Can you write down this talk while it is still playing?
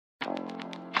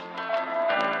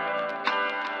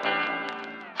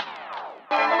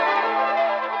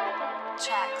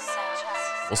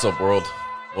What's up, world?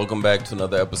 Welcome back to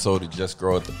another episode of Just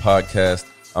Grow It, the podcast.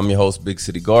 I'm your host, Big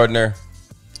City Gardener,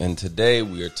 and today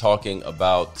we are talking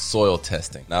about soil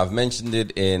testing. Now, I've mentioned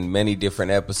it in many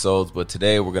different episodes, but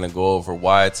today we're going to go over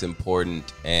why it's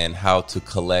important and how to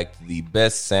collect the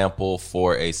best sample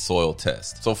for a soil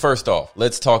test. So first off,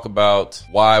 let's talk about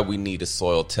why we need a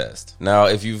soil test. Now,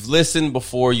 if you've listened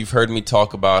before, you've heard me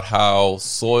talk about how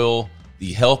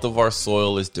the health of our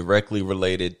soil is directly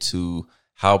related to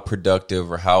how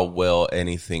productive or how well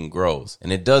anything grows.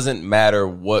 And it doesn't matter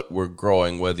what we're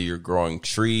growing, whether you're growing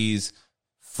trees,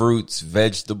 fruits,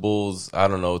 vegetables,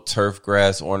 turf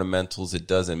grass, ornamentals, it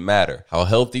doesn't matter. How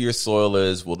healthy your soil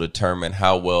is will determine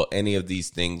how well any of these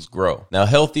things grow. Now,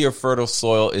 healthy or fertile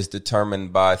soil is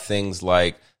determined by things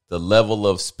like the level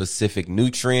of specific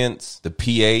nutrients, the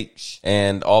pH,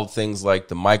 and all things like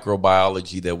the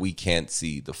microbiology that we can't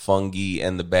see, the fungi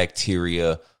and the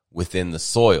bacteria within the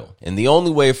soil. And the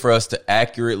only way for us to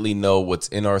accurately know what's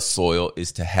in our soil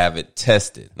is to have it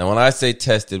tested. Now, when I say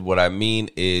tested, what I mean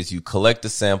is you collect a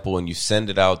sample and you send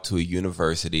it out to a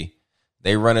university.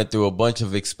 They run it through a bunch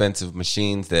of expensive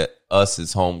machines that us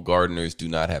as home gardeners do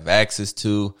not have access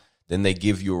to. Then they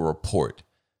give you a report.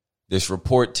 This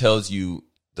report tells you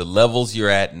the levels you're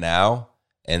at now,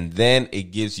 and then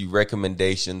it gives you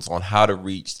recommendations on how to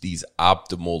reach these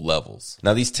optimal levels.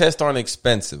 Now, these tests aren't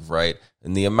expensive, right?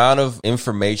 And the amount of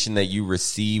information that you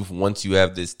receive once you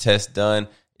have this test done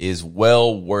is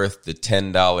well worth the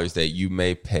 $10 that you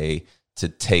may pay to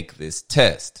take this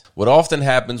test. What often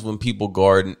happens when people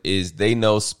garden is they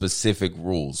know specific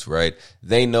rules, right?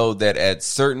 They know that at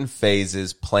certain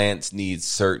phases, plants need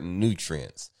certain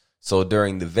nutrients. So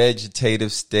during the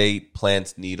vegetative state,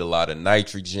 plants need a lot of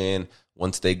nitrogen.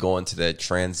 Once they go into that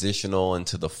transitional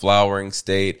into the flowering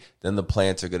state, then the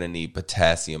plants are going to need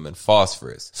potassium and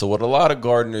phosphorus. So what a lot of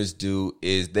gardeners do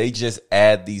is they just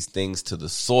add these things to the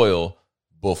soil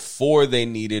before they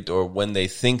need it or when they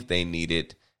think they need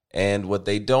it. And what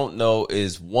they don't know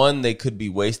is, one, they could be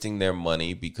wasting their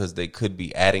money because they could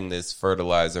be adding this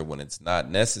fertilizer when it's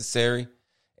not necessary.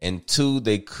 And two,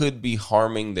 they could be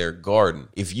harming their garden.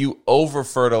 If you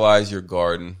over-fertilize your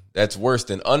garden, that's worse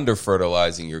than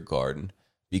under-fertilizing your garden,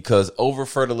 because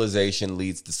over-fertilization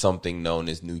leads to something known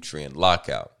as nutrient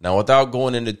lockout. Now, without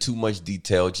going into too much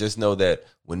detail, just know that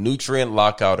when nutrient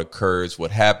lockout occurs,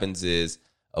 what happens is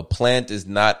a plant is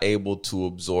not able to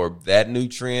absorb that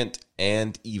nutrient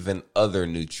and even other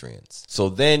nutrients. So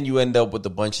then you end up with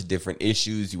a bunch of different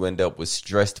issues. You end up with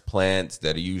stressed plants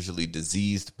that are usually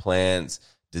diseased plants.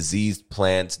 Diseased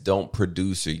plants don't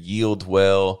produce or yield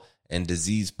well, and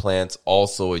diseased plants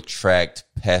also attract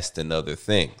pests and other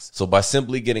things. So by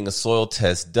simply getting a soil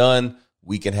test done,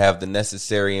 we can have the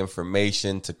necessary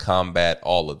information to combat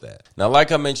all of that. Now,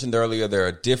 like I mentioned earlier, there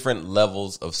are different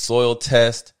levels of soil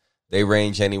test. They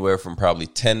range anywhere from probably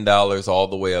 $10 all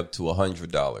the way up to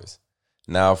 $100.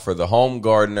 Now, for the home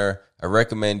gardener, I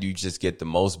recommend you just get the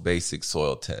most basic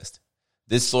soil test.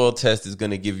 This soil test is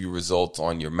going to give you results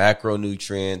on your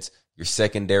macronutrients, your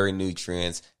secondary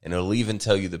nutrients, and it'll even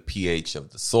tell you the pH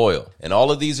of the soil. And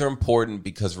all of these are important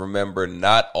because, remember,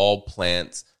 not all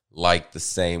plants like the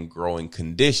same growing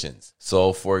conditions.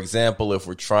 So, for example, if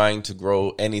we're trying to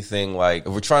grow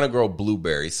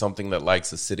blueberries, something that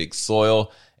likes acidic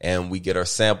soil, and we get our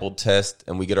sample test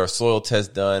and we get our soil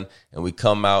test done, and we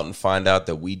come out and find out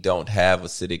that we don't have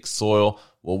acidic soil,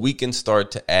 well, we can start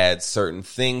to add certain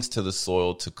things to the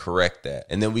soil to correct that.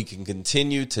 And then we can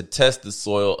continue to test the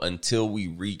soil until we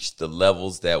reach the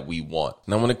levels that we want.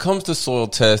 Now, when it comes to soil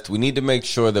test, we need to make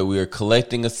sure that we are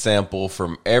collecting a sample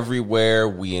from everywhere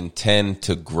we intend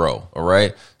to grow. All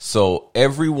right. So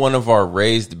every one of our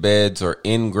raised beds or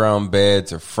in-ground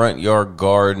beds or front yard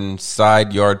garden,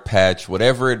 side yard patch,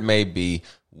 whatever it may be,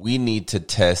 we need to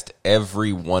test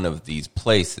every one of these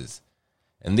places.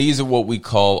 And these are what we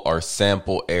call our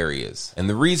sample areas. And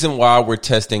the reason why we're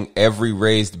testing every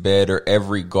raised bed or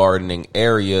every gardening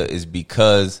area is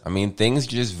because, things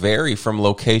just vary from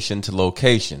location to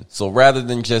location. So rather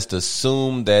than just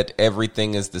assume that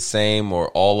everything is the same or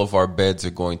all of our beds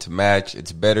are going to match,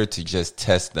 it's better to just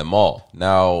test them all.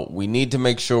 Now, we need to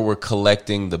make sure we're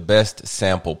collecting the best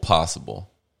sample possible.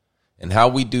 And how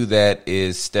we do that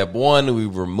is, step one, we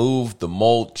remove the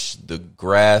mulch, the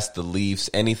grass, the leaves,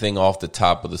 anything off the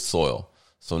top of the soil.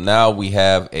 So now we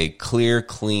have a clear,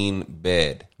 clean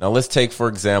bed. Now let's take, for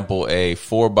example, a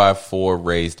 4x4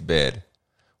 raised bed.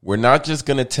 We're not just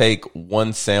going to take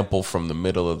one sample from the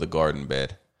middle of the garden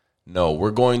bed. No, we're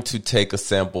going to take a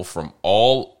sample from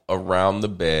all around the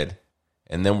bed,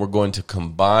 and then we're going to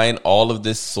combine all of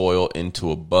this soil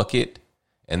into a bucket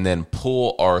and then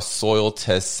pull our soil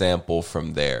test sample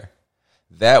from there.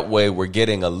 That way we're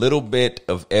getting a little bit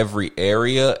of every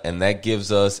area, and that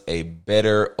gives us a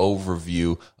better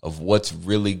overview of what's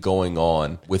really going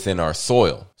on within our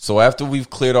soil. So after we've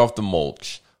cleared off the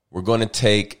mulch, we're going to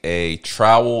take a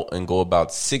trowel and go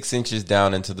about 6 inches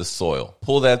down into the soil.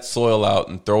 Pull that soil out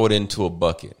and throw it into a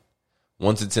bucket.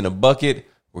 Once it's in a bucket,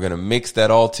 we're going to mix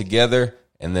that all together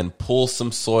and then pull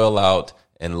some soil out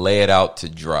and lay it out to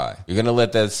dry. You're going to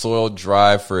let that soil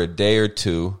dry for a day or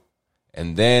two,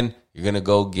 and then you're going to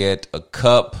go get a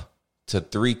cup to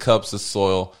 3 cups of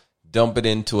soil, dump it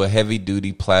into a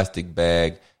heavy-duty plastic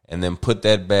bag, and then put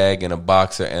that bag in a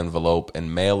boxer envelope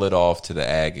and mail it off to the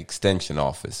Ag Extension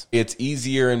office. It's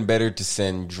easier and better to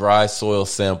send dry soil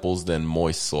samples than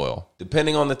moist soil.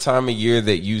 Depending on the time of year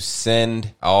that you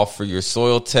send off for your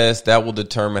soil test, that will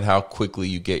determine how quickly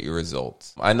you get your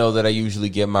results. I know that I usually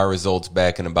get my results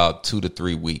back in about 2 to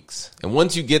 3 weeks. And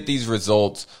once you get these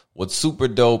results, what's super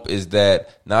dope is that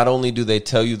not only do they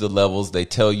tell you the levels, they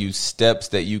tell you steps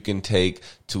that you can take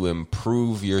to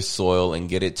improve your soil and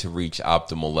get it to reach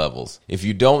optimal levels. If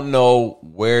you don't know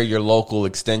where your local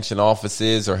extension office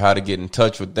is or how to get in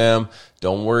touch with them,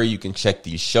 don't worry, you can check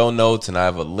these show notes, and I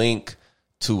have a link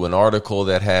to an article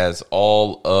that has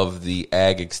all of the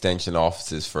Ag Extension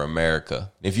offices for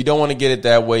America. If you don't want to get it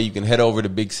that way, you can head over to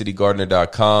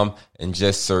BigCityGardener.com and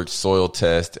just search soil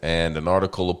test, and an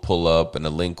article will pull up and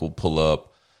a link will pull up.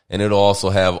 And it'll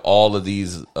also have all of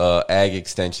these Ag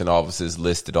Extension offices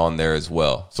listed on there as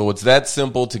well. So it's that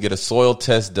simple to get a soil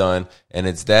test done, and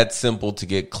it's that simple to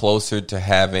get closer to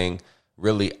having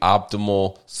really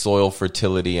optimal soil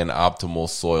fertility and optimal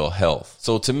soil health.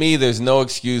 So to me, there's no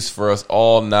excuse for us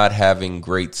all not having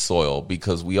great soil,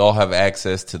 because we all have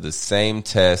access to the same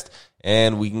test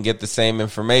and we can get the same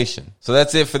information. So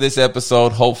that's it for this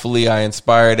episode. Hopefully I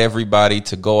inspired everybody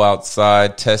to go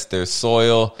outside, test their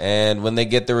soil, and when they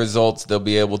get the results, they'll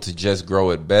be able to just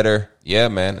grow it better. Yeah,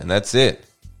 man. And that's it.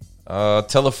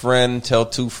 Tell a friend, tell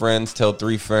 2 friends, tell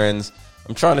 3 friends.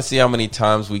 I'm trying to see how many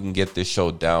times we can get this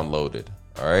show downloaded.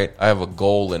 All right. I have a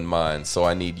goal in mind. So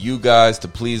I need you guys to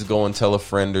please go and tell a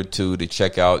friend or 2 to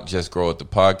check out Just Grow It, the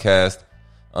podcast.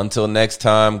 Until next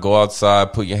time, go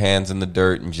outside, put your hands in the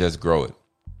dirt, and just grow it.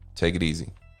 Take it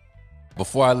easy.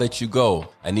 Before I let you go,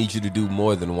 I need you to do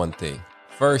more than one thing.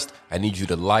 First, I need you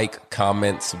to like,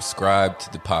 comment, subscribe to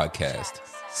the podcast.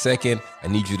 Second, I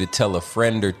need you to tell a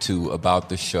friend or 2 about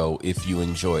the show if you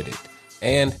enjoyed it.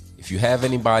 And if you have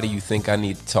anybody you think I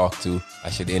need to talk to, I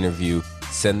should interview,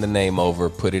 send the name over,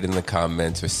 put it in the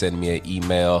comments, or send me an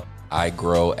email,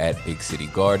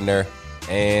 igrow@BigCityGardener.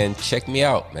 And check me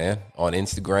out, man, on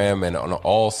Instagram and on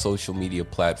all social media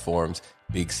platforms,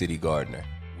 Big City Gardener.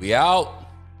 We out.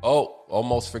 Oh,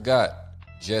 almost forgot.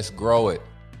 Just grow it.